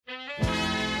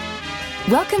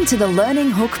Welcome to the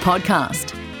Learning Hook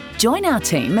podcast. Join our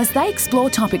team as they explore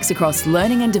topics across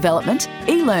learning and development,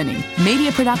 e-learning,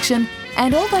 media production,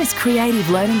 and all those creative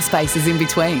learning spaces in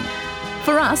between.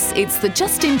 For us, it's the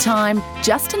just-in-time,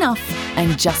 just enough,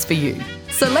 and just for you.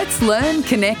 So let's learn,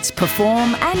 connect,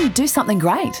 perform, and do something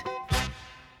great.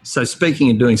 So speaking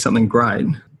of doing something great,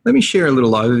 let me share a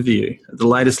little overview of the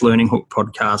latest Learning Hook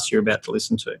podcast you're about to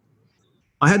listen to.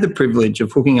 I had the privilege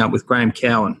of hooking up with Graeme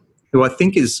Cowan, who I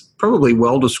think is probably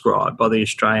well described by the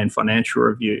Australian Financial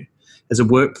Review as a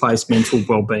workplace mental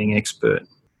wellbeing expert.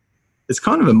 It's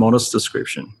kind of a modest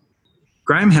description.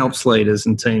 Graeme helps leaders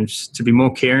and teams to be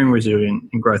more caring, resilient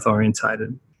and growth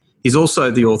orientated. He's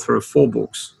also the author of 4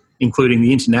 books, including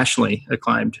the internationally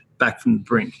acclaimed Back from the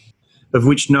Brink, of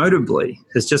which notably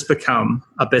has just become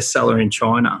a bestseller in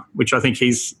China, which I think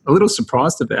he's a little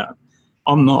surprised about.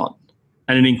 I'm not.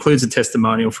 And it includes a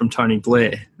testimonial from Tony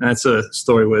Blair. And that's a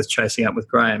story worth chasing up with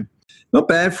Graeme. Not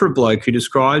bad for a bloke who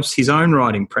describes his own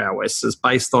writing prowess as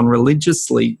based on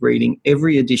religiously reading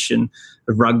every edition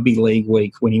of Rugby League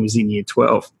Week when he was in Year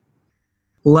 12.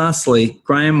 Lastly,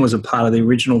 Graeme was a part of the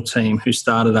original team who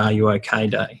started Are You OK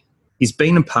Day. He's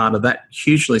been a part of that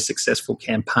hugely successful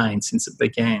campaign since it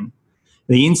began.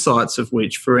 The insights of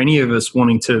which, for any of us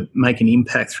wanting to make an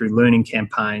impact through learning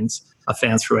campaigns, are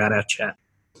found throughout our chat.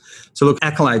 So look,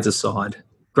 accolades aside,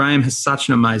 Graeme has such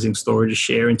an amazing story to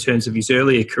share in terms of his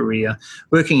earlier career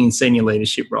working in senior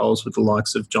leadership roles with the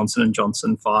likes of Johnson &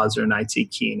 Johnson, Pfizer and A.T.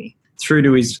 Kearney, through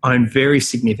to his own very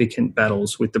significant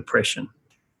battles with depression.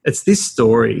 It's this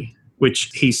story which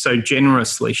he so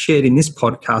generously shared in this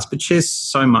podcast, but shares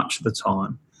so much of the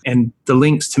time, and the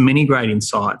links to many great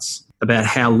insights about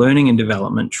how learning and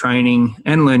development, training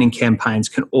and learning campaigns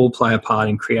can all play a part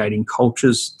in creating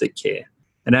cultures that care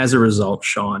and as a result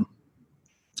shine.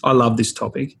 I love this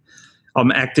topic.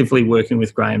 I'm actively working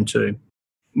with Graeme too.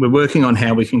 We're working on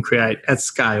how we can create at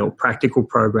scale practical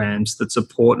programs that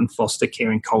support and foster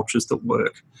caring cultures that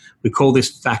work. We call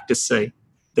this Factor C,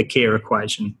 the care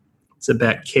equation. It's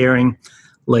about caring,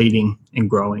 leading and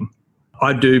growing.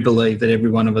 I do believe that every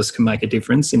one of us can make a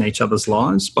difference in each other's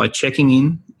lives by checking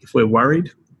in if we're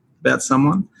worried about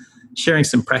someone, sharing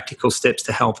some practical steps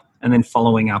to help and then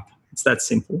following up. It's that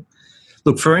simple.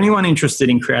 Look, for anyone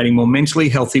interested in creating more mentally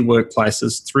healthy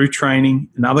workplaces through training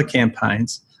and other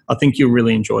campaigns, I think you'll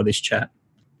really enjoy this chat.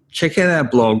 Check out our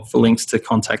blog for links to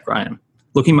contact Graeme.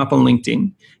 Look him up on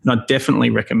LinkedIn, and I definitely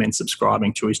recommend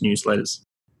subscribing to his newsletters.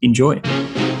 Enjoy.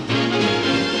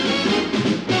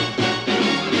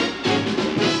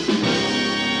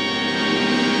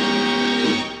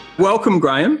 Welcome,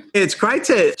 Graeme. It's great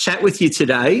to chat with you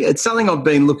today. It's something I've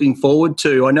been looking forward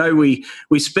to. I know we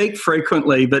speak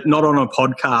frequently, but not on a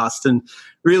podcast. And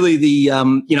really,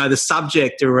 the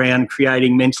subject around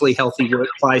creating mentally healthy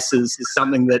workplaces is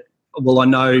something that, well, I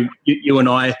know you and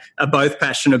I are both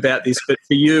passionate about this. But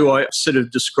for you, I sort of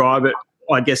describe it,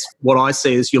 I guess, what I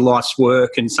see as your life's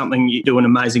work and something you do an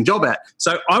amazing job at.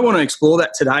 So I want to explore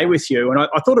that today with you. And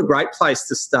I thought a great place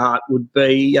to start would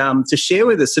be to share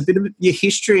with us a bit of your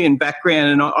history and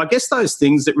background, and I guess those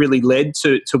things that really led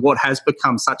to what has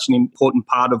become such an important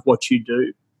part of what you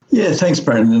do. Yeah, thanks,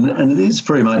 Brandon. And it is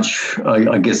very much,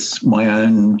 I guess, my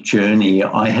own journey.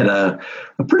 I had a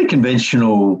pretty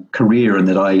conventional career in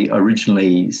that I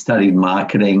originally studied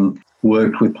marketing,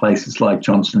 worked with places like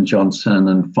Johnson & Johnson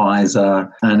and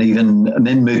Pfizer, and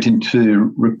then moved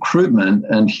into recruitment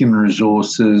and human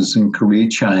resources and career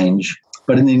change.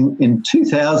 But in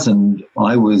 2000,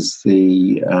 I was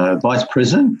the vice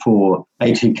president for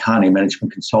A.T. Kearney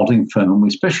management consulting firm.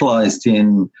 We specialised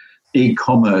in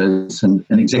e-commerce and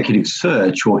executive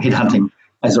search, or headhunting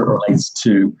as it relates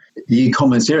to the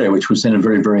e-commerce area, which was in a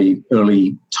very, very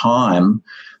early time.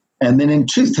 And then in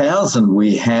 2000,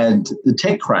 we had the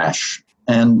tech crash.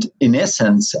 And in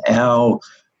essence, our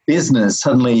business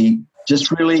suddenly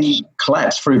just really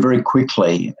collapsed very, very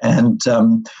quickly. And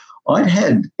I'd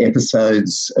had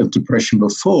episodes of depression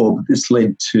before, but this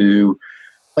led to,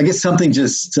 I guess, something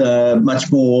just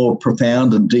much more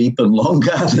profound and deep and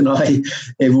longer than I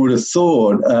ever would have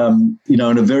thought. In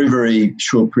a very, very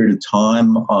short period of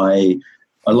time, I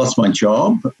lost my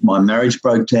job, my marriage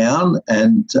broke down,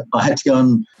 and I had to go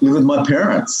and live with my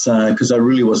parents because I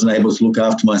really wasn't able to look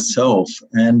after myself.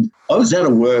 And I was out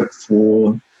of work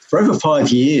for over 5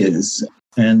 years,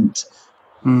 and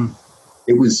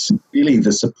it was really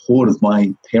the support of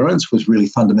my parents was really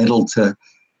fundamental to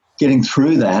getting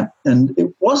through that. And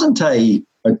it wasn't a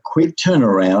quick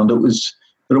turnaround.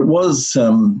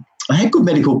 I had good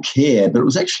medical care, but it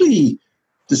was actually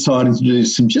deciding to do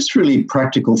some just really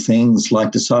practical things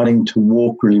like deciding to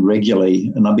walk really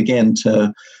regularly. And I began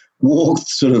to walked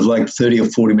sort of like 30 or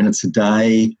 40 minutes a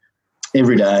day,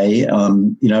 every day,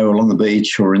 along the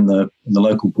beach or in the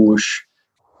local bush.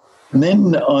 And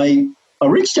then I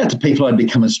reached out to people I'd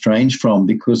become estranged from,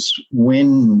 because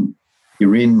when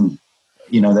you're in,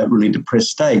 that really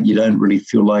depressed state, you don't really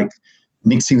feel like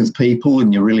mixing with people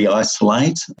and you really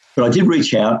isolate. But I did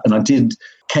reach out and I did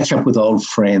catch up with old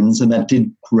friends, and that did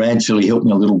gradually help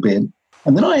me a little bit.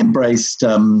 And then I embraced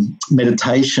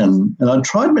meditation, and I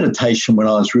tried meditation when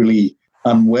I was really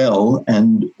unwell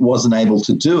and wasn't able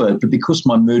to do it. But because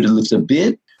my mood had lifted a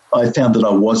bit, I found that I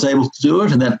was able to do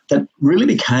it, and that really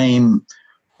became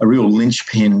a real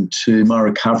linchpin to my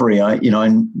recovery. I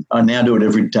now do it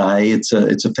every day. It's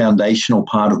a foundational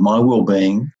part of my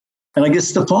well-being. And I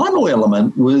guess the final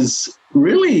element was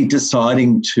really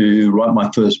deciding to write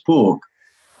my first book.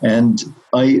 And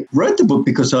I wrote the book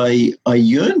because I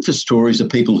yearned for stories of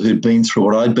people who'd been through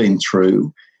what I'd been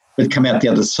through, but come out the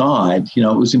other side. It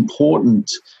was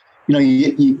important.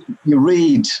 You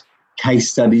read case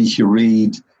studies, you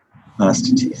read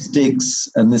statistics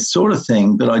and this sort of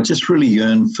thing, but I just really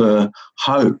yearned for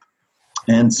hope.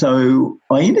 And so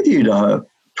I interviewed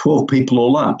 12 people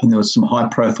all up, and there were some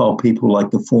high-profile people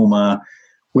like the former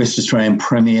West Australian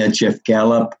Premier, Jeff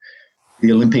Gallup,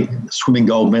 the Olympic swimming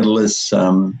gold medalists,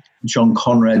 John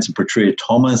Conrads and Petria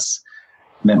Thomas,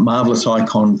 and that marvellous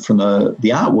icon from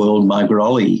the art world, Margaret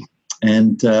Olley.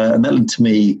 And that led to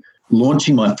me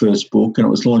launching my first book, and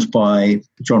it was launched by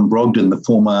John Brogden, the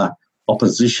former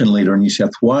opposition leader in New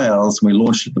South Wales, and we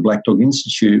launched at the Black Dog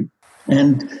Institute.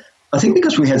 And I think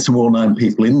because we had some well-known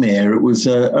people in there, it was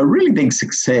a really big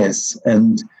success.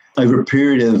 And over a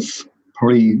period of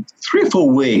probably 3 or 4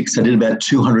 weeks, I did about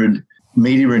 200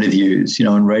 media interviews,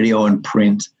 in radio and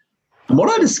print. And what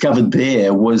I discovered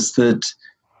there was that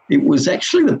it was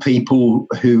actually the people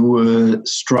who were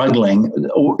struggling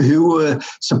or who were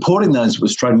supporting those who were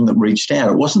struggling that reached out.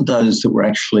 It wasn't those that were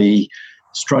actually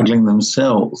struggling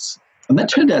themselves. And that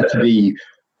turned out to be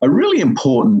a really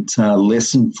important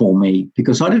lesson for me,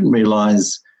 because I didn't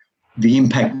realise the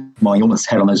impact my illness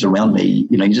had on those around me.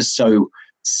 You're just so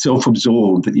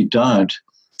self-absorbed that you don't.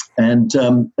 And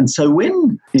so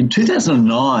when, in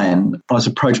 2009, I was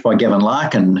approached by Gavin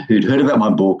Larkin, who'd heard about my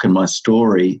book and my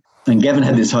story, and Gavin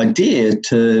had this idea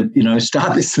to,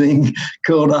 start this thing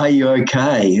called Are You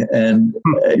OK? And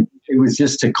it was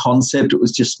just a concept, it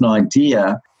was just an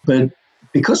idea. But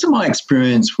because of my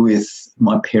experience with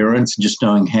my parents and just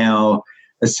knowing how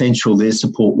essential their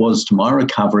support was to my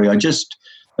recovery, I just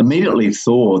immediately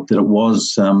thought that it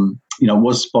was,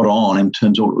 was spot on in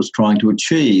terms of what it was trying to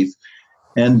achieve.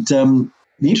 And the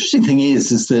interesting thing is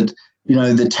that,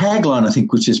 the tagline, I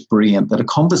think, was just brilliant, that a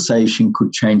conversation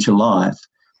could change your life.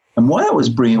 And why it was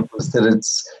brilliant was that it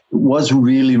was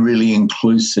really, really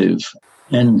inclusive.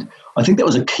 And I think that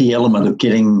was a key element of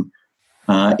getting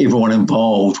everyone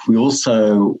involved.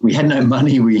 We had no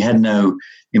money, we had no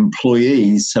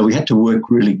employees, so we had to work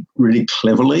really, really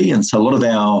cleverly. And so a lot of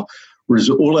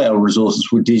all our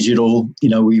resources were digital.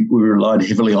 We relied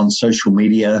heavily on social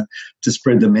media to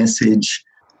spread the message.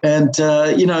 And,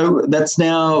 that's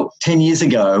now 10 years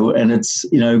ago, and it's,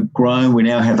 grown. We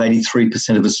now have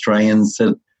 83% of Australians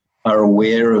that are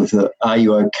aware of the Are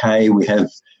You OK? We have,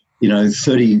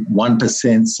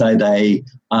 31% say they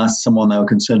asked someone they were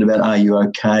concerned about, Are you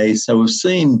OK? So we've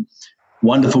seen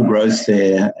wonderful growth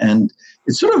there, and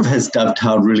it sort of has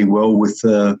dovetailed really well with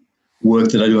the work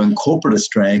that I do in corporate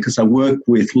Australia, because I work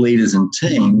with leaders and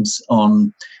teams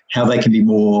on how they can be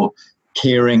more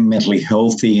caring, mentally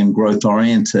healthy and growth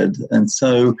oriented. And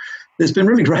so there's been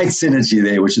really great synergy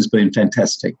there, which has been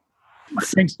fantastic.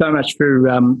 Thanks so much for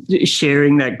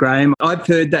sharing that, Graeme. I've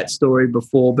heard that story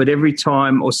before, but every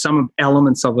time, or some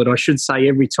elements of it, I should say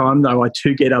every time, though, I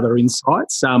do get other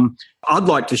insights. I'd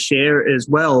like to share as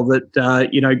well that,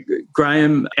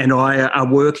 Graeme and I are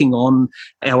working on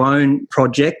our own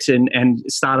project and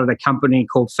started a company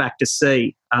called Factor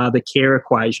C, the care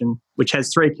equation, which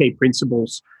has 3 key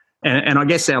principles. And I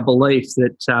guess our belief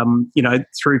that,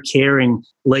 through caring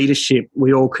leadership,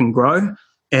 we all can grow.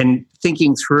 And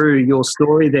thinking through your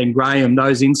story then, Graeme,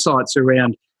 those insights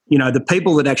around, the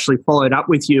people that actually followed up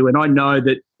with you, and I know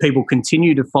that people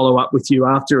continue to follow up with you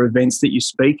after events that you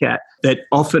speak at, that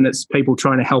often it's people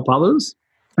trying to help others.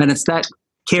 And it's that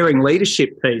caring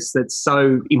leadership piece that's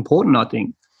so important, I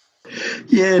think.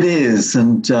 Yeah, it is.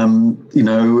 And,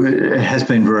 it has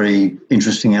been very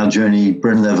interesting, our journey,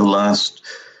 Brendan, over the last,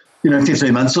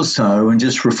 15 months or so, and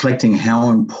just reflecting how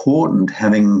important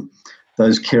having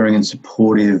those caring and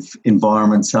supportive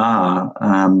environments are.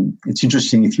 It's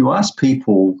interesting, if you ask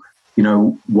people,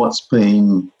 what's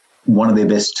been one of their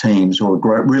best teams or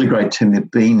a really great team they've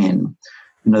been in,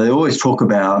 They always talk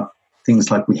about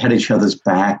things like we had each other's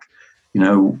back,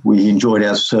 we enjoyed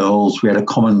ourselves, we had a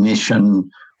common mission,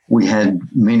 we had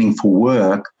meaningful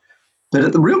work. But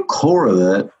at the real core of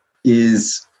it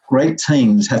is great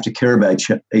teams have to care about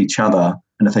each other.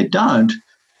 And if they don't,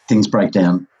 things break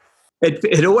down.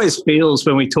 It always feels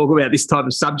when we talk about this type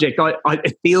of subject,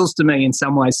 it feels to me in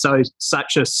some ways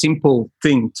such a simple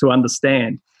thing to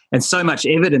understand. And so much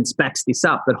evidence backs this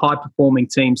up, that high-performing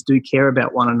teams do care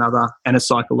about one another and are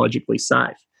psychologically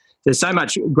safe. There's so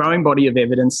much growing body of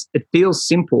evidence. It feels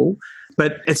simple,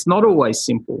 but it's not always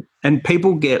simple. And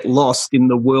people get lost in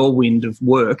the whirlwind of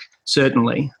work,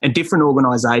 certainly, and different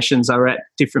organisations are at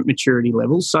different maturity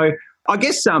levels. So I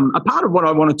guess a part of what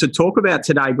I wanted to talk about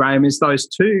today, Graeme, is those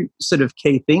two sort of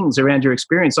key things around your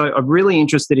experience. I'm really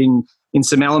interested in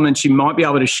some elements you might be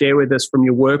able to share with us from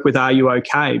your work with Are You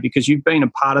OK? Because you've been a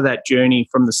part of that journey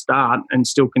from the start and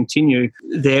still continue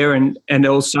there, and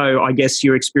also, I guess,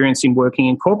 your experience in working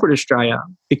in corporate Australia.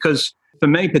 Because for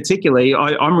me particularly,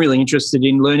 I'm really interested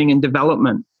in learning and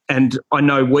development. And I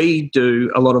know we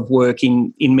do a lot of work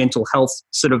in mental health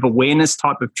sort of awareness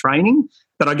type of training.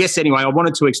 But I guess anyway, I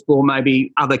wanted to explore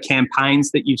maybe other campaigns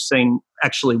that you've seen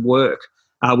actually work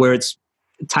where it's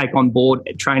take on board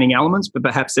training elements, but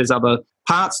perhaps there's other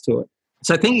parts to it.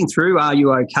 So thinking through Are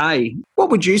You OK?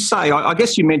 What would you say? I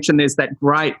guess you mentioned there's that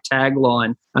great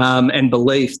tagline and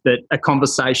belief that a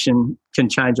conversation can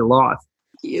change a life.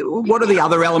 What are the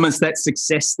other elements, that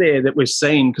success there that we've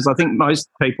seen? Because I think most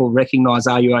people recognise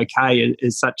Are You OK?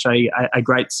 As such a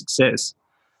great success.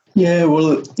 Yeah,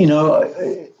 well,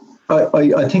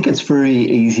 I think it's very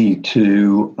easy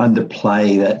to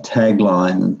underplay that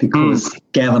tagline because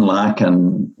Gavin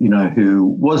Larkin, who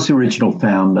was the original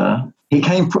founder, he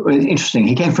came from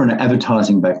an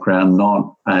advertising background,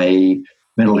 not a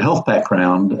mental health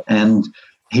background. And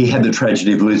he had the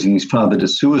tragedy of losing his father to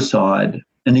suicide.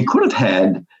 And he could have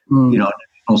had,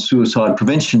 National Suicide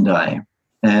Prevention Day.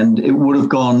 And it would have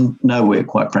gone nowhere,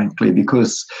 quite frankly,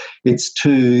 because it's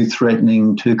too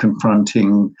threatening, too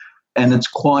confronting, and it's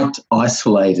quite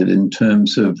isolated in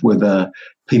terms of whether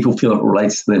people feel it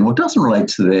relates to them or doesn't relate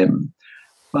to them.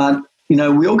 But,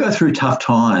 we all go through tough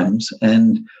times,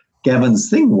 and Gavin's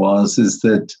thing is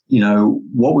that,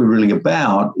 what we're really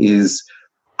about is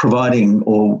providing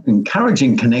or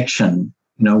encouraging connection,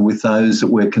 with those that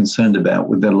we're concerned about,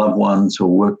 with their loved ones or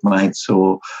workmates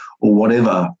or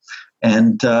whatever.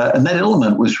 And that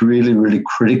element was really, really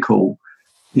critical.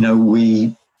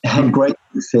 We had great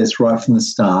success right from the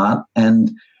start,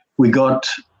 and we got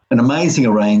an amazing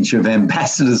range of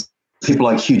ambassadors, people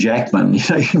like Hugh Jackman. You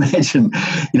can imagine,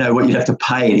 what you'd have to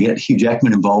pay to get Hugh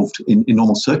Jackman involved in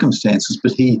normal circumstances,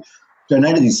 but he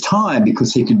donated his time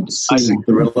because he could see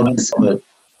the relevance of it,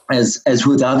 as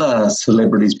with other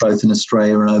celebrities, both in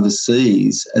Australia and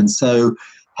overseas. And so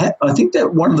I think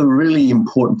that one of the really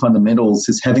important fundamentals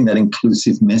is having that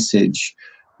inclusive message.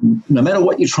 No matter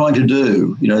what you're trying to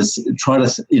do, try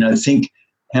to, think,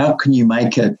 how can you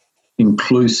make it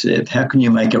inclusive? How can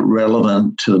you make it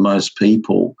relevant to the most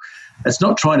people? It's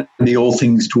not trying to be all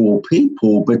things to all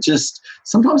people, but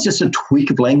sometimes just a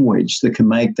tweak of language that can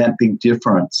make that big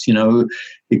difference.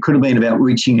 It could have been about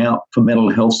reaching out for mental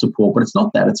health support, but it's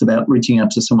not that. It's about reaching out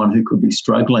to someone who could be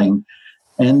struggling.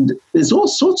 And there's all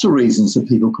sorts of reasons that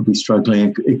people could be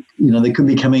struggling. They could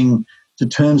be coming to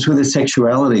terms with their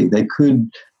sexuality. They could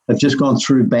have just gone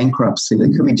through bankruptcy. They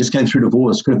could be just going through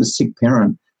divorce, could have a sick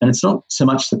parent. And it's not so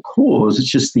much the cause, it's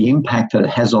just the impact that it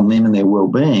has on them and their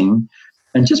well-being,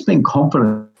 and just being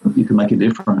confident that you can make a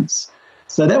difference.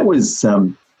 So that was,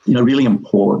 really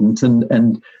important.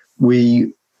 And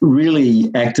we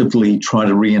really actively try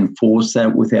to reinforce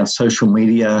that with our social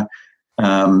media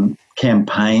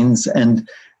campaigns. And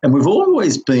we've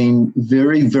always been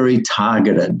very, very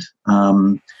targeted.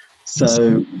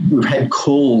 So we've had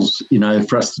calls,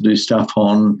 for us to do stuff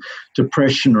on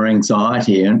depression or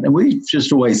anxiety. And we've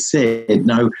just always said,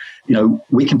 no,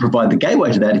 we can provide the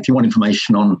gateway to that. If you want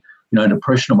information on,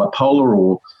 depression or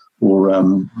bipolar or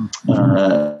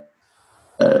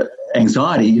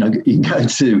anxiety, you can go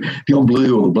to Beyond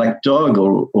Blue or the Black Dog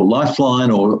or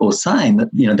Lifeline or SANE,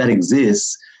 that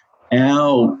exists.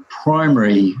 Our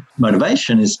primary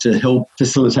motivation is to help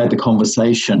facilitate the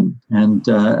conversation, and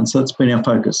so that's been our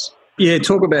focus. Yeah,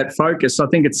 talk about focus. I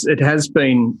think it has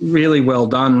been really well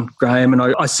done, Graeme, and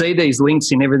I see these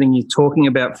links in everything you're talking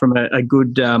about from a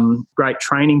good, great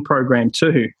training program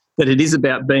too, that it is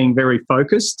about being very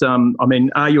focused.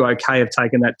 Are You OK? Have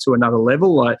taken that to another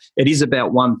level. It is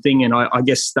about one thing, and I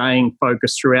guess staying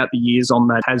focused throughout the years on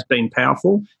that has been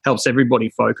powerful, helps everybody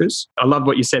focus. I love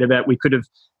what you said about we could have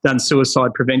done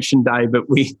Suicide Prevention Day, but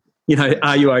we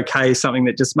Are you okay is something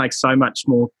that just makes so much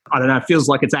more, I don't know, it feels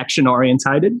like it's action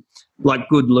orientated, like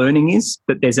good learning is,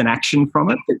 that there's an action from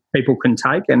it that people can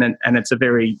take, and it's a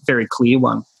very, very clear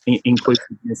one, inclusive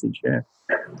message, yeah.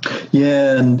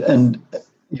 Yeah, and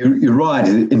you're right,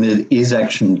 in that it is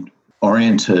action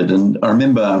oriented. And I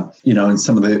remember, in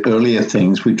some of the earlier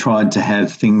things, we tried to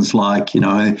have things like, in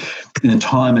a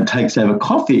time it takes to have a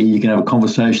coffee, you can have a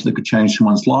conversation that could change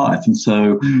someone's life. And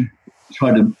so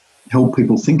try to help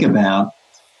people think about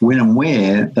when and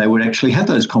where they would actually have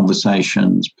those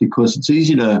conversations, because it's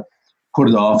easy to put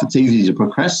it off, it's easy to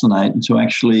procrastinate, and so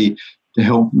actually to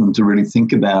help them to really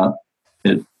think about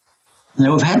it.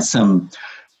 Now, we've had some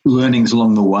learnings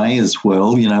along the way as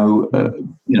well. It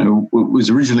was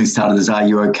originally started as Are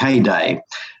You OK Day,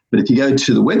 but if you go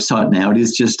to the website now, it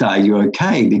is just Are You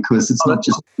OK, because it's not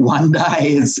just one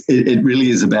day. It really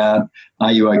is about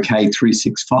Are You OK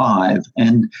 365,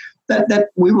 and that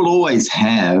we will always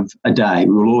have a day.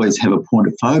 We will always have a point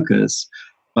of focus,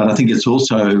 but I think it's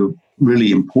also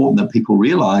really important that people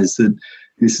realise that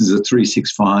this is a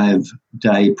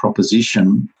 365-day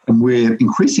proposition, and we're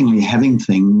increasingly having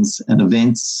things and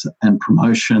events and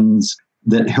promotions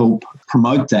that help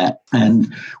promote that.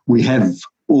 And we have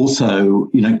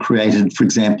also, created, for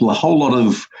example, a whole lot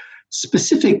of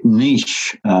specific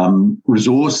niche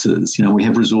resources. We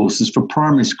have resources for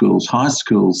primary schools, high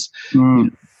schools.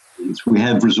 We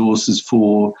have resources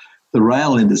for the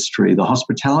rail industry, the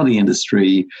hospitality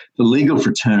industry, the legal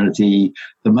fraternity,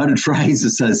 the Motor Trades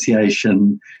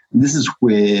Association. And this is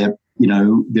where,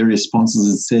 various sponsors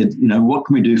have said, what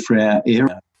can we do for our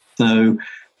area? So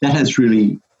that has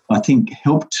really, I think,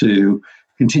 helped to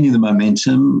continue the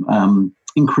momentum,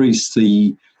 increase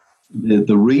the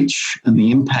reach and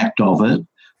the impact of it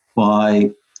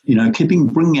by,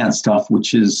 bringing out stuff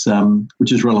which is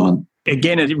relevant.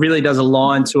 Again, it really does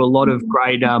align to a lot of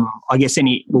great,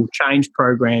 change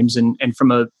programs. And from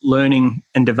a learning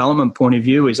and development point of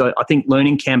view, is I think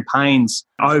learning campaigns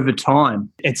over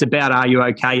time, it's about Are You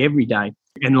OK every day.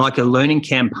 And like a learning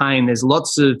campaign, there's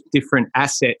lots of different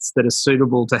assets that are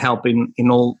suitable to help in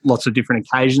lots of different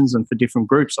occasions and for different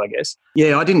groups, I guess.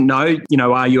 Yeah, I didn't know,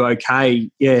 Are You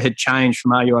OK, had changed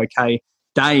from Are You OK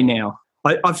Day now.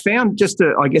 I found just,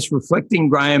 reflecting,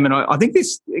 Graeme, and I think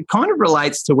it kind of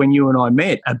relates to when you and I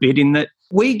met a bit, in that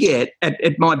we get,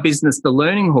 at my business, The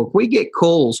Learning Hook, we get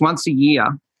calls once a year,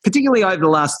 particularly over the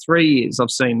last 3 years I've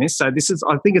seen this. So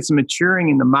I think it's maturing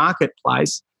in the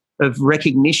marketplace of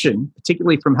recognition,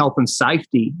 particularly from health and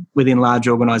safety within large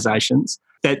organisations,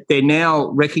 that they're now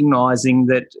recognising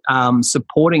that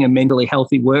supporting a mentally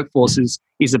healthy workforce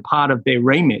is a part of their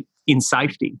remit in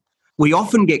safety. We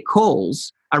often get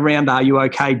calls around Are You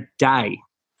OK Day.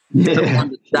 Yeah.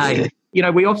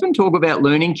 We often talk about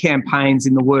learning campaigns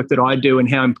in the work that I do and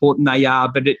how important they are,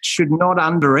 but it should not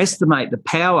underestimate the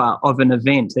power of an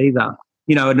event either.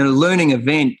 And a learning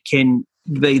event can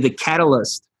be the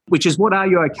catalyst, which is what Are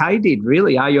You OK did,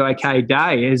 really. Are You OK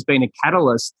Day has been a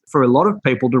catalyst for a lot of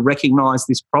people to recognise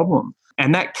this problem.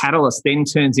 And that catalyst then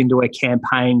turns into a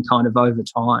campaign kind of over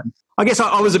time. I guess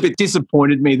I was a bit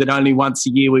disappointed that only once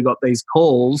a year we got these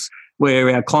calls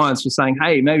where our clients were saying,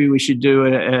 hey, maybe we should do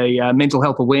a mental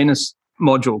health awareness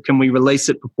module. Can we release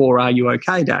it before Are You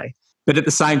OK Day? But at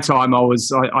the same time,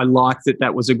 I liked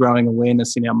that was a growing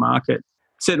awareness in our market.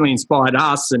 Certainly inspired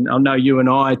us, and I know you and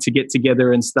I, to get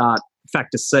together and start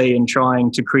Factor C and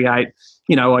trying to create,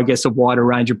 a wider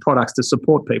range of products to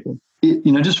support people.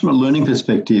 Just from a learning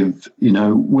perspective,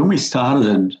 when we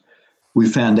started, we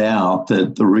found out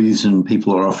that the reason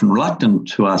people are often reluctant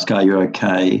to ask, Are you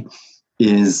OK,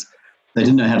 is they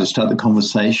didn't know how to start the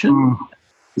conversation.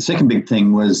 The second big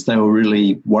thing was they were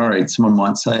really worried someone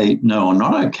might say, no, I'm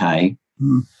not okay,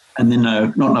 and then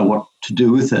not know what to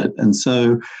do with it. And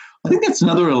so I think that's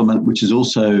another element which is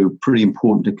also pretty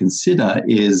important to consider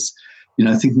is,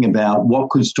 thinking about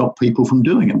what could stop people from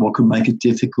doing it, what could make it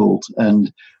difficult,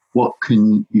 and what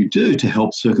can you do to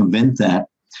help circumvent that.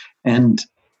 And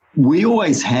we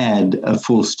always had a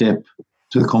full step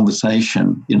to the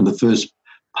conversation. The first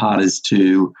part is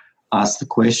to ask the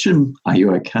question, are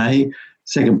you okay?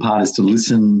 Second part is to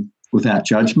listen without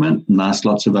judgment and ask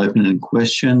lots of open-ended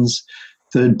questions.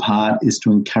 Third part is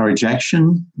to encourage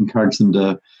action, encourage them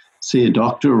to see a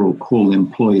doctor or call the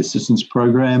employee assistance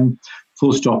program.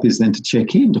 Fourth stop is then to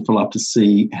check in, to follow up to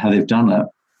see how they've done it.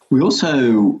 We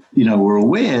also, were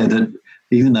aware that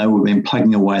even though we've been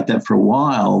plugging away at that for a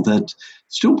while, that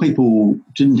still people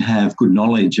didn't have good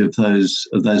knowledge of those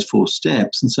four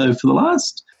steps. And so for the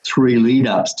last 3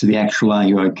 lead-ups to the actual Are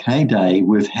You OK Day,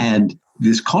 we've had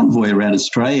this convoy around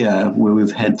Australia where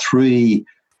we've had 4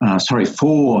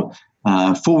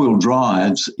 four-wheel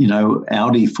drives,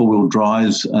 Audi four-wheel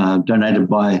drives donated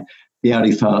by the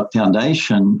Audi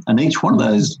Foundation, and each one of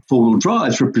those four-wheel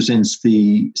drives represents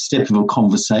the step of a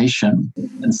conversation.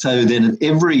 And so then at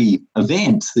every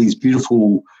event, these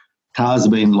beautiful cars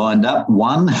are being lined up.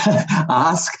 1,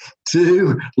 ask.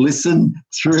 2, listen.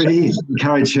 3,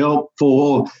 encourage help.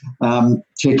 4,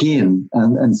 check in.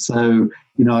 And so,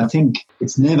 I think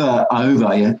it's never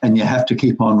over, and you have to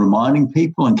keep on reminding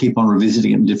people and keep on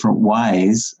revisiting it in different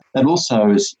ways. That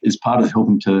also is part of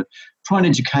helping to try and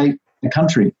educate the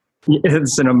country. Yeah,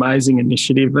 it's an amazing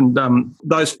initiative, and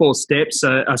those 4 steps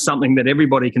are something that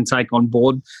everybody can take on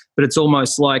board, but it's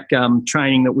almost like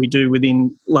training that we do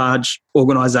within large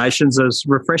organisations as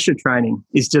refresher training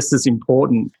is just as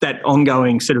important, that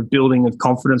ongoing sort of building of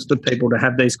confidence for people to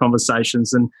have these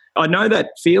conversations. And I know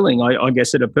that feeling, I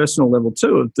guess at a personal level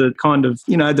too, of the kind of,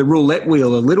 the roulette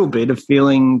wheel a little bit of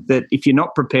feeling that if you're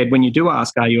not prepared when you do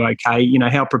ask, are you okay,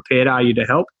 how prepared are you to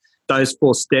help? Those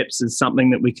 4 steps is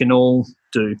something that we can all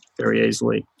do very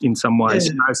easily in some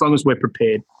ways, as long as we're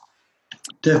prepared.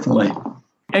 Definitely.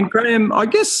 And Graeme, I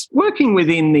guess working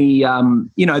within the,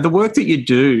 the work that you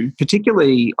do,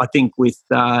 particularly I think with,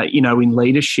 in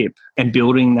leadership and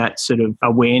building that sort of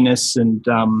awareness and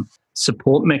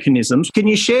support mechanisms, can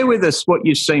you share with us what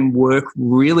you've seen work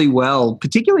really well,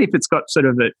 particularly if it's got sort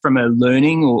of from a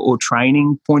learning or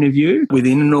training point of view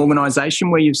within an organisation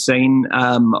where you've seen,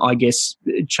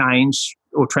 change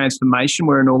or transformation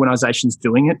where an organisation's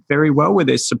doing it very well, where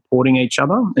they're supporting each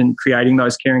other and creating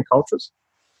those caring cultures?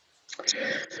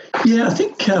 Yeah, I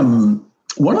think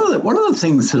one of the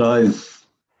things that I've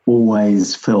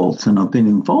always felt, and I've been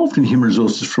involved in human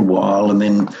resources for a while, and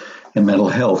then in mental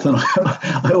health, and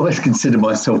I always consider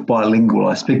myself bilingual.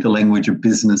 I speak the language of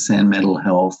business and mental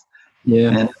health.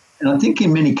 Yeah, and I think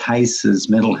in many cases,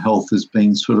 mental health has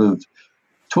been sort of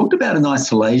talked about in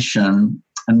isolation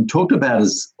and talked about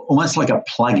as almost like a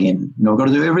plug-in. We've got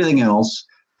to do everything else,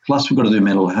 plus we've got to do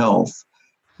mental health.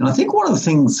 And I think one of the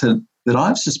things that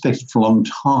I've suspected for a long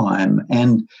time,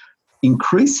 and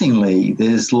increasingly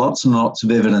there's lots and lots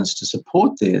of evidence to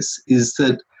support this, is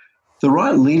that the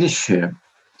right leadership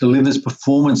delivers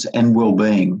performance and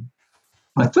well-being.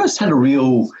 I first had a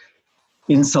real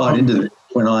insight into this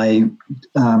when I,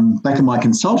 back in my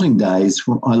consulting days,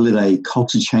 when I led a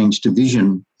culture change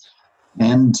division.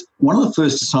 And one of the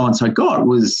first assignments I got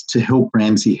was to help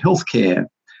Ramsay Healthcare.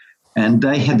 And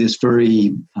they had this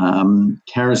very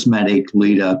charismatic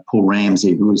leader, Paul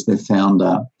Ramsay, who was their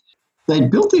founder. They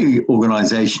built the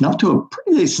organisation up to a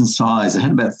pretty decent size. They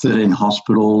had about 13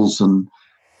 hospitals and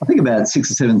I think about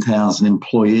 6,000 or 7,000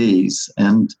 employees.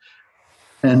 And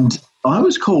I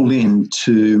was called in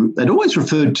they'd always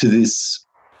referred to this,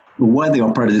 the way they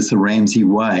operated as the Ramsay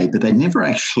way, but they never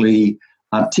actually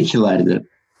articulated it.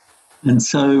 And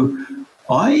so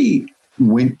I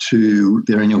went to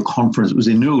their annual conference. It was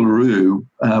in Uluru,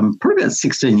 probably about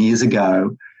 16 years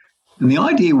ago. And the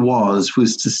idea was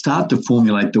to start to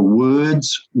formulate the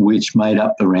words which made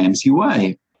up the Ramsay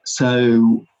way.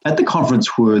 So at the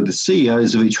conference were the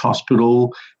CEOs of each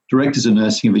hospital, directors of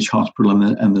nursing of each hospital,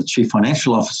 and the chief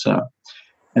financial officer.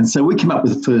 And so we came up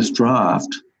with the first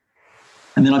draft.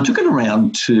 And then I took it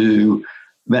around to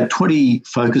about 20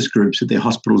 focus groups at their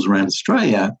hospitals around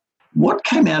Australia. What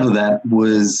came out of that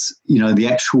was, the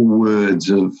actual words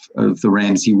of the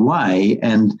Ramsay way.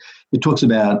 And it talks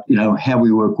about, how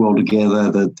we work well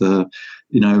together, that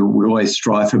we always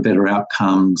strive for better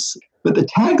outcomes. But the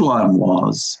tagline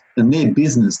was, and their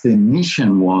business, their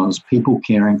mission was people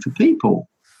caring for people.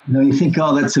 You think,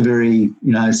 that's a very,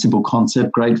 simple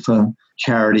concept, great for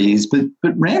charities. But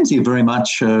Ramsay are very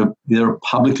much, they're a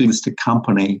publicly listed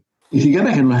company. If you go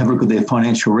back and have a look at their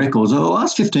financial records, over the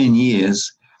last 15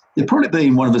 years, they've probably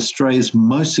been one of Australia's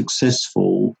most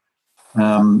successful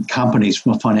companies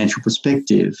from a financial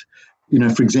perspective.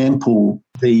 For example,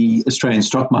 the Australian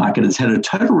stock market has had a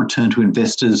total return to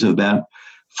investors of about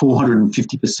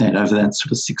 450% over that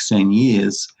sort of 16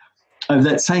 years. Over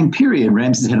that same period,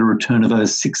 Ramsay's had a return of over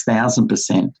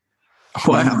 6,000%.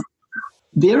 Wow.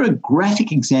 They're a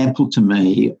graphic example to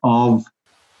me of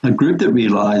a group that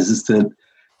realises that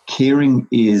caring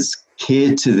is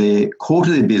core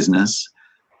to their business,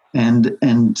 and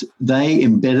they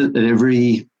embed it at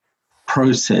every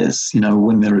process,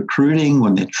 when they're recruiting,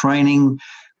 when they're training,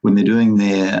 when they're doing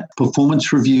their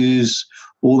performance reviews,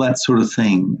 all that sort of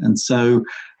thing. And so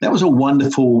that was a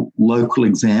wonderful local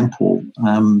example.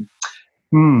 Of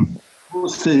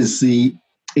course, there's the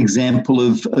example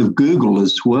of Google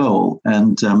as well.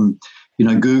 And,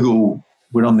 Google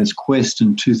went on this quest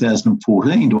in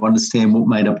 2014 to understand what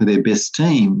made up of their best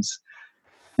teams.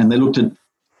 And they looked at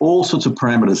all sorts of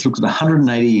parameters, looked at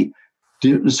 180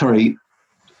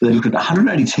 they looked at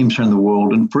 180 teams around the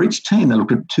world, and for each team, they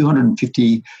looked at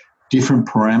 250 different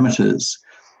parameters.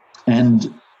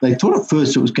 And they thought at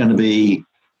first it was going to be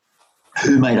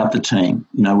who made up the team,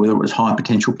 whether it was high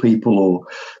potential people or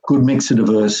good mix of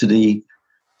diversity.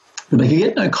 But they could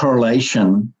get no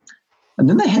correlation. And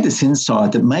then they had this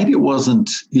insight that maybe it wasn't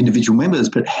the individual members,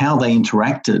 but how they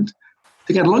interacted.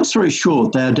 To get a long story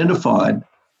short, they identified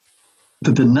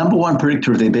that the number one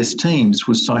predictor of their best teams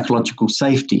was psychological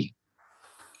safety.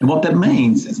 And what that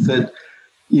means is that,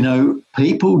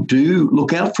 people do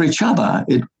look out for each other.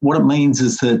 What it means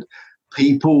is that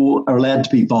people are allowed to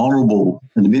be vulnerable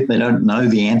and admit they don't know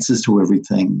the answers to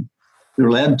everything. They're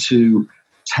allowed to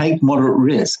take moderate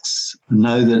risks and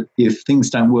know that if things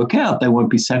don't work out, they won't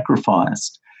be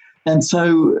sacrificed. And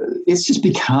so it's just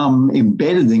become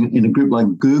embedded in a group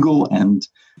like Google and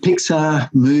Pixar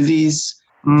movies.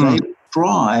 They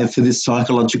strive for this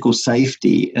psychological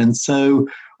safety. And so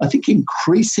I think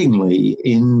increasingly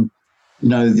in,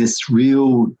 this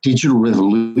real digital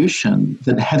revolution,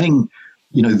 that having,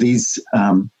 these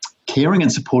caring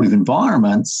and supportive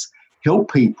environments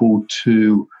help people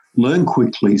to learn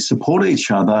quickly, support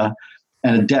each other,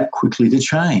 and adapt quickly to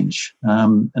change.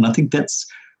 And I think that's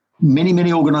many,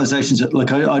 many organisations. I do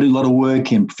a lot of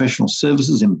work in professional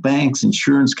services, in banks,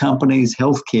 insurance companies,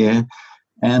 healthcare,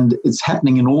 and it's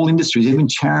happening in all industries, even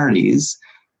charities,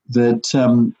 that,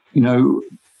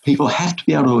 people have to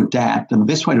be able to adapt. And the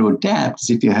best way to adapt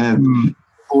is if you have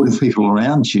supportive people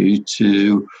around you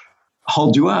to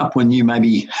hold you up when you may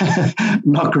be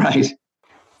not great.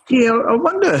 Yeah, I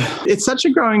wonder, it's such a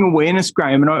growing awareness,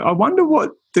 Graeme, and I wonder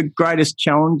what the greatest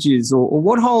challenge is or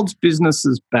what holds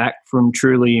businesses back from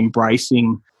truly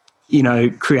embracing,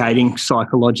 creating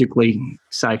psychologically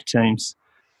safe teams.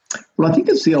 Well, I think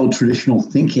it's the old traditional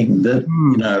thinking that,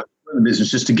 the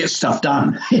business is to get stuff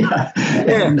done.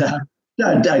 And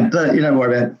don't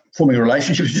worry about forming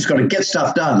relationships. You just got to get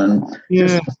stuff done and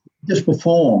just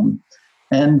perform.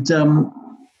 And to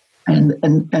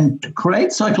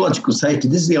create psychological safety,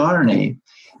 this is the irony,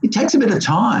 it takes a bit of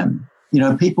time.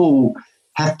 People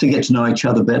have to get to know each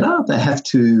other better. They have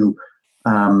to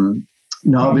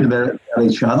know a bit about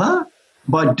each other.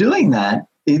 By doing that,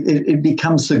 it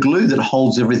becomes the glue that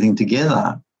holds everything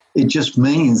together. It just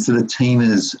means that a team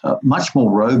is much more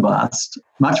robust,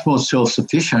 much more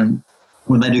self-sufficient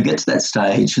when they do get to that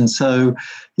stage. And so,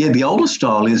 the older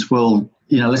style is,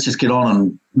 let's just get on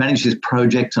and manage this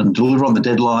project and deliver on the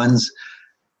deadlines.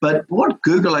 But what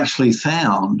Google actually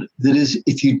found that is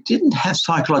if you didn't have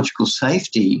psychological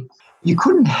safety, you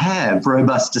couldn't have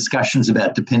robust discussions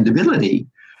about dependability.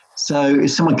 So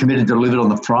if someone committed to deliver on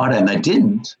the Friday and they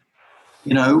didn't,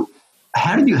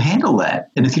 how did you handle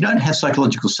that? And if you don't have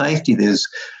psychological safety, there's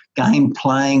game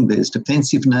playing, there's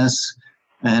defensiveness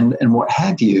and what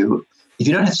have you. If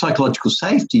you don't have psychological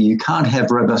safety, you can't have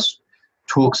robust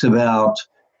talks about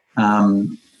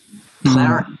clarity,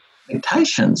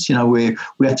 expectations, where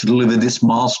we have to deliver this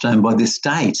milestone by this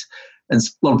date. And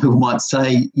a lot of people might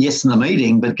say yes in the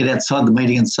meeting, but get outside the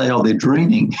meeting and say, oh, they're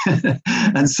dreaming.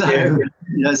 And so,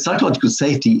 psychological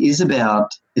safety is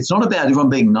it's not about everyone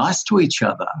being nice to each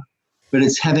other, but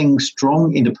it's having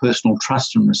strong interpersonal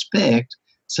trust and respect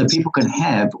so people can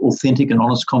have authentic and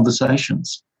honest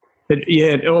conversations.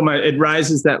 It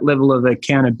raises that level of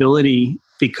accountability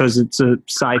because it's a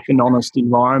safe and honest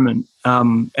environment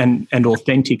and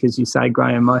authentic, as you say,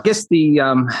 Graeme. I guess the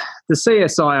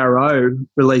CSIRO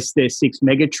released their 6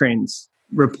 megatrends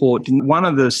report. And one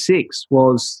of the 6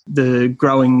 was the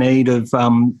growing need of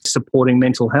supporting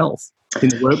mental health in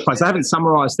the workplace. I haven't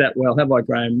summarised that well, have I,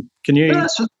 Graeme? Can you?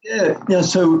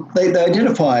 So they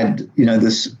identified,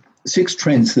 this 6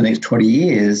 trends for the next 20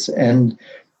 years, and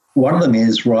one of them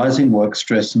is rising work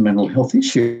stress and mental health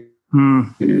issues.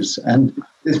 And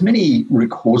there's many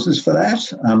root causes for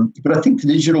that. But I think the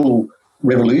digital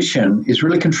revolution is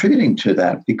really contributing to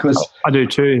that because... I do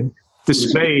too. The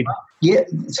speed. Yeah.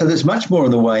 So there's much more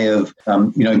in the way of,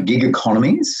 gig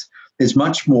economies. There's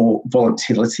much more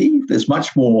volatility. There's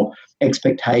much more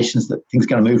expectations that things are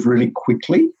going to move really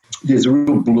quickly. There's a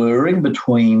real blurring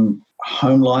between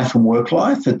home life and work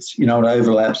life. It's, it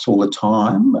overlaps all the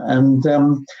time. And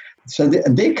so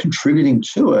they're contributing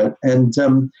to it. And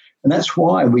that's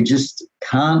why we just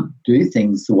can't do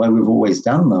things the way we've always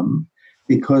done them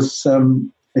because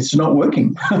it's not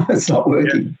working. It's not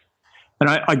working. Yeah. And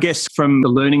I guess from the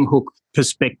Learning Hook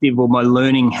perspective or my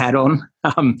learning hat on,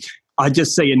 I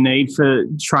just see a need for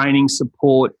training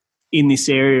support in this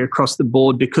area across the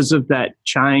board because of that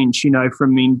change,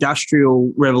 from the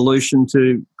industrial revolution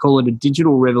to call it a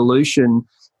digital revolution.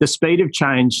 the speed of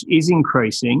change is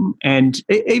increasing, and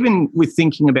even with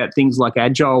thinking about things like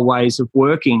agile ways of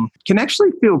working can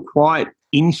actually feel quite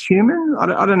inhuman.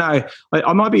 I don't know.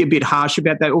 I might be a bit harsh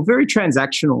about that, or very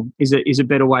transactional is a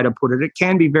better way to put it. It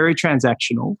can be very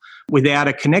transactional without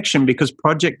a connection because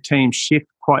project teams shift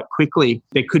quite quickly.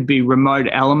 There could be remote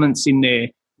elements in there,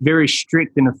 very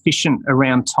strict and efficient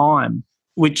around time,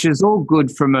 which is all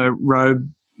good from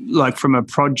from a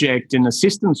project and a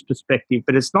systems perspective,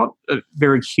 but it's not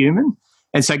very human.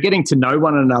 And so getting to know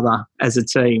one another as a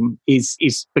team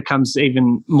becomes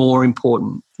even more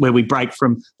important, where we break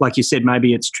from, like you said,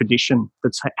 maybe it's tradition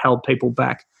that's held people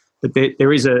back. But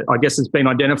there is I guess it's been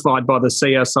identified by the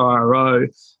CSIRO,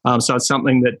 so it's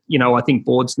something that, I think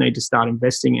boards need to start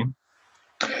investing in.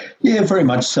 Yeah, very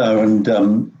much so. And,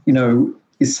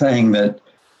 is saying that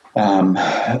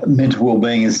mental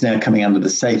wellbeing is now coming under the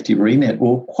safety remit.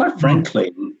 Well, quite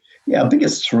frankly, our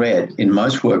biggest threat in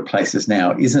most workplaces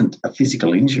now isn't a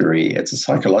physical injury, it's a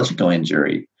psychological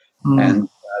injury. And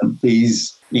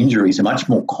these injuries are much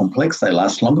more complex, they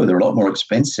last longer, they're a lot more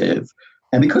expensive.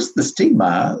 And because of the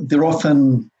stigma, they're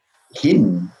often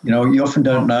hidden. You often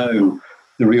don't know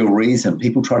the real reason.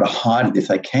 People try to hide it if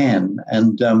they can.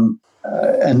 And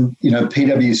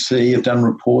PwC have done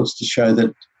reports to show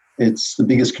that it's the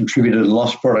biggest contributor to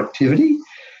lost productivity.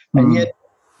 And yet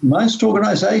most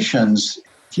organisations,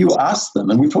 if you ask them,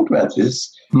 and we've talked about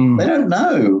this, they don't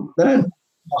know. They don't know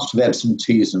the cost of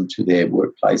absenteeism to their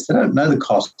workplace. They don't know the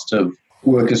cost of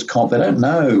workers' comp. They don't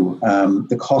know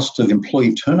the cost of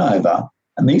employee turnover.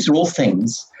 And these are all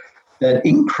things that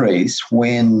increase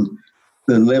when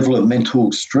the level of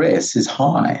mental stress is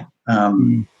high.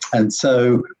 And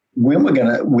so when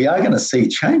we are going to see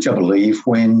change, I believe,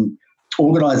 when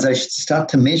organisations start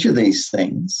to measure these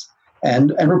things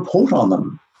and report on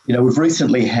them. We've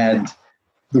recently had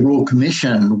the Royal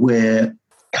Commission where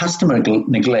customer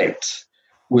neglect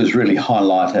was really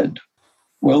highlighted.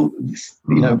 Well,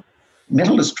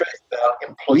 mental distress about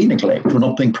employee neglect, or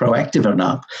not being proactive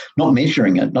enough, not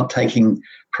measuring it, not taking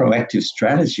proactive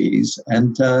strategies.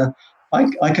 And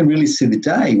I can really see the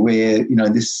day where,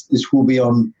 this will be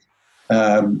on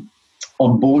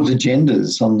boards'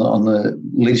 agendas, on the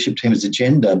leadership team's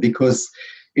agenda, because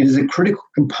it is a critical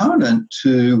component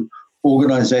to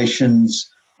organisations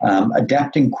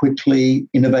adapting quickly,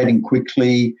 innovating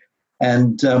quickly,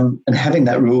 and having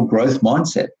that real growth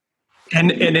mindset.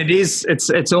 And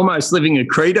it's almost living a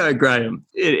credo, Graeme.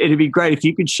 It'd be great if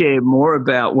you could share more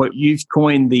about what you've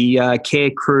coined the Care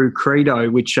Crew Credo,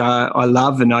 which I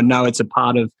love, and I know it's a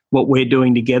part of what we're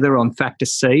doing together on Factor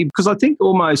C, because I think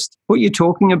almost what you're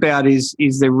talking about is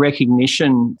the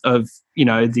recognition of,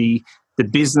 the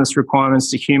business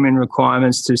requirements, the human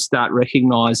requirements, to start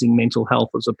recognising mental health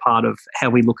as a part of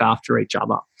how we look after each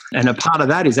other. And a part of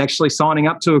that is actually signing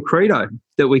up to a credo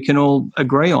that we can all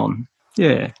agree on.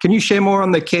 Yeah. Can you share more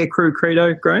on the Care Crew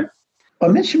Credo, Graeme? I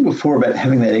mentioned before about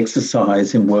having that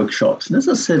exercise in workshops. And as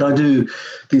I said, I do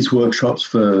these workshops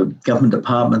for government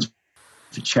departments,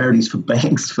 for charities, for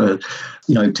banks, for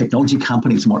technology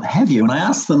companies and what have you. And I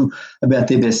ask them about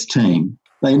their best team.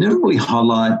 They inevitably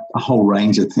highlight a whole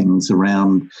range of things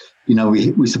around,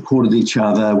 we supported each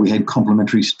other, we had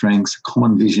complementary strengths,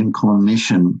 common vision, common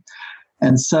mission.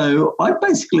 And so I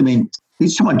basically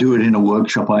each time I do it in a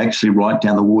workshop, I actually write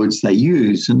down the words they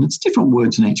use, and it's different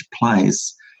words in each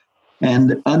place.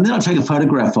 And then I take a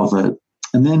photograph of it.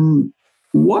 And then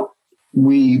what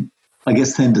we, I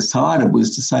guess, then decided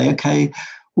was to say, okay,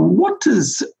 well, what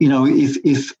does,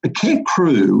 if a care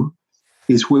crew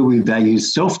is where we value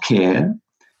self-care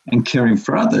and caring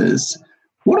for others,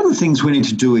 what are the things we need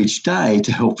to do each day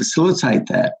to help facilitate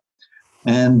that?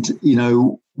 And,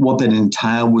 what that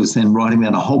entailed was then writing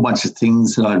down a whole bunch of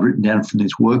things that I'd written down from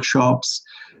these workshops,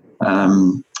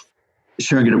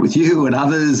 sharing it with you and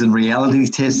others, and reality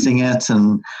testing it,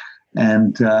 and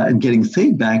getting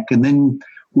feedback. And then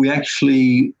we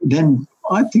actually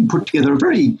I think put together a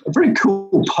very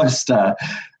cool poster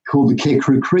called the Care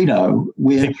Crew Credo,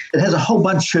 where it has a whole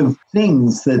bunch of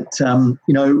things that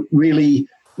really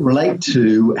relate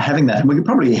to having that. And we could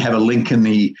probably have a link in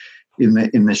the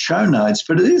show notes,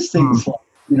 but it is things like,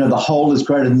 the whole is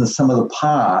greater than the sum of the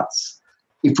parts.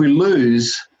 If we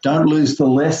lose, don't lose the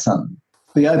lesson.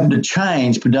 Be open to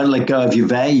change, but don't let go of your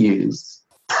values.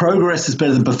 Progress is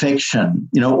better than perfection.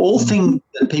 All things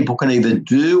that people can either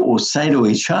do or say to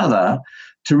each other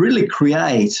to really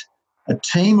create a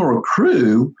team or a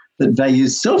crew that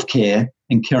values self-care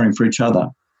and caring for each other.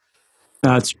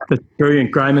 That's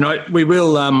brilliant, Graeme. And we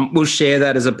will we'll share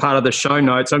that as a part of the show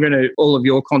notes. All of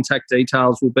your contact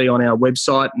details will be on our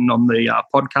website and on the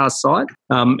podcast site.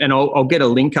 And I'll get a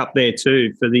link up there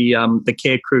too for the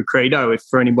Care Crew Credo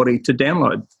for anybody to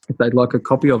download. If they'd like a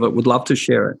copy of it, would love to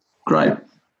share it. Great.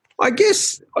 I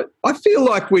guess I feel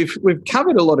like we've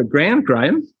covered a lot of ground,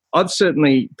 Graeme. I've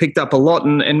certainly picked up a lot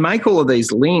and make all of these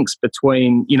links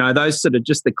between, those sort of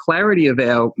just the clarity of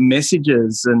our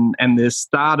messages and the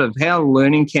start of how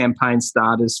learning campaigns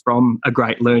start is from a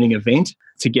great learning event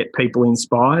to get people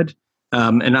inspired.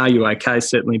 And Are You OK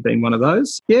certainly been one of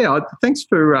those. Yeah, thanks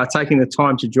for taking the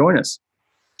time to join us.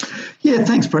 Yeah,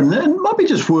 thanks, Brendan. It might be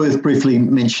just worth briefly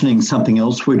mentioning something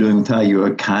else we're doing with Are You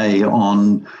OK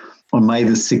on May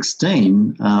the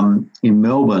 16th in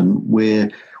Melbourne, where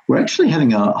we're actually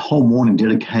having a whole morning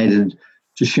dedicated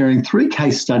to sharing 3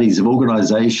 case studies of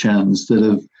organisations that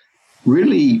have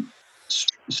really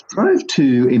strove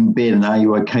to embed an Are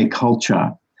You OK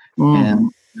culture.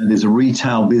 And there's a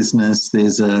retail business,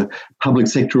 there's a public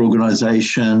sector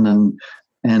organisation, and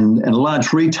another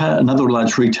large retailer,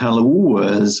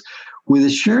 Woolworths, where they're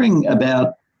sharing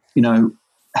about,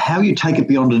 how you take it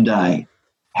beyond a day,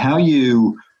 how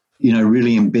you,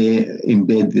 really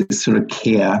embed this sort of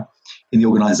care in the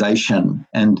organisation,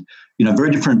 and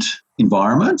very different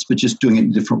environments, but just doing it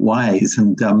in different ways.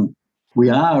 And we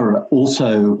are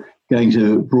also going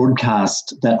to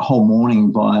broadcast that whole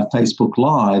morning via Facebook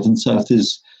Live. And so if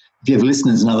you have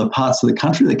listeners in other parts of the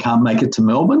country that can't make it to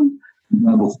Melbourne,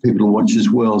 available for people to watch as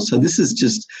well. So this is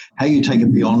just how you take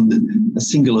it beyond a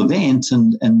single event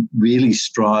and really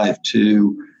strive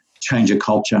to change a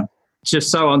culture.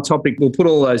 Just so on topic, we'll put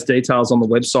all those details on the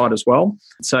website as well.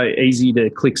 So easy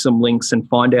to click some links and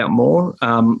find out more.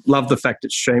 Love the fact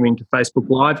it's streaming to Facebook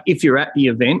Live. If you're at the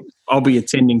event, I'll be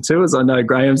attending too, as I know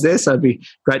Graeme's there, so it'd be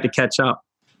great to catch up.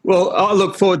 Well, I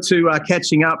look forward to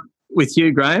catching up with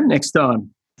you, Graeme, next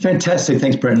time. Fantastic.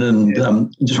 Thanks, Brendan.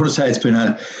 And just want to say it's been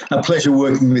a pleasure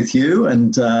working with you,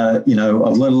 and, I've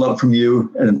learned a lot from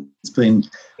you, and it's been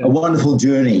a wonderful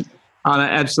journey. Oh, no,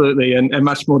 absolutely, and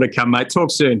much more to come, mate. Talk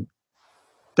soon.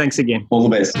 Thanks again. All the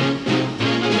best.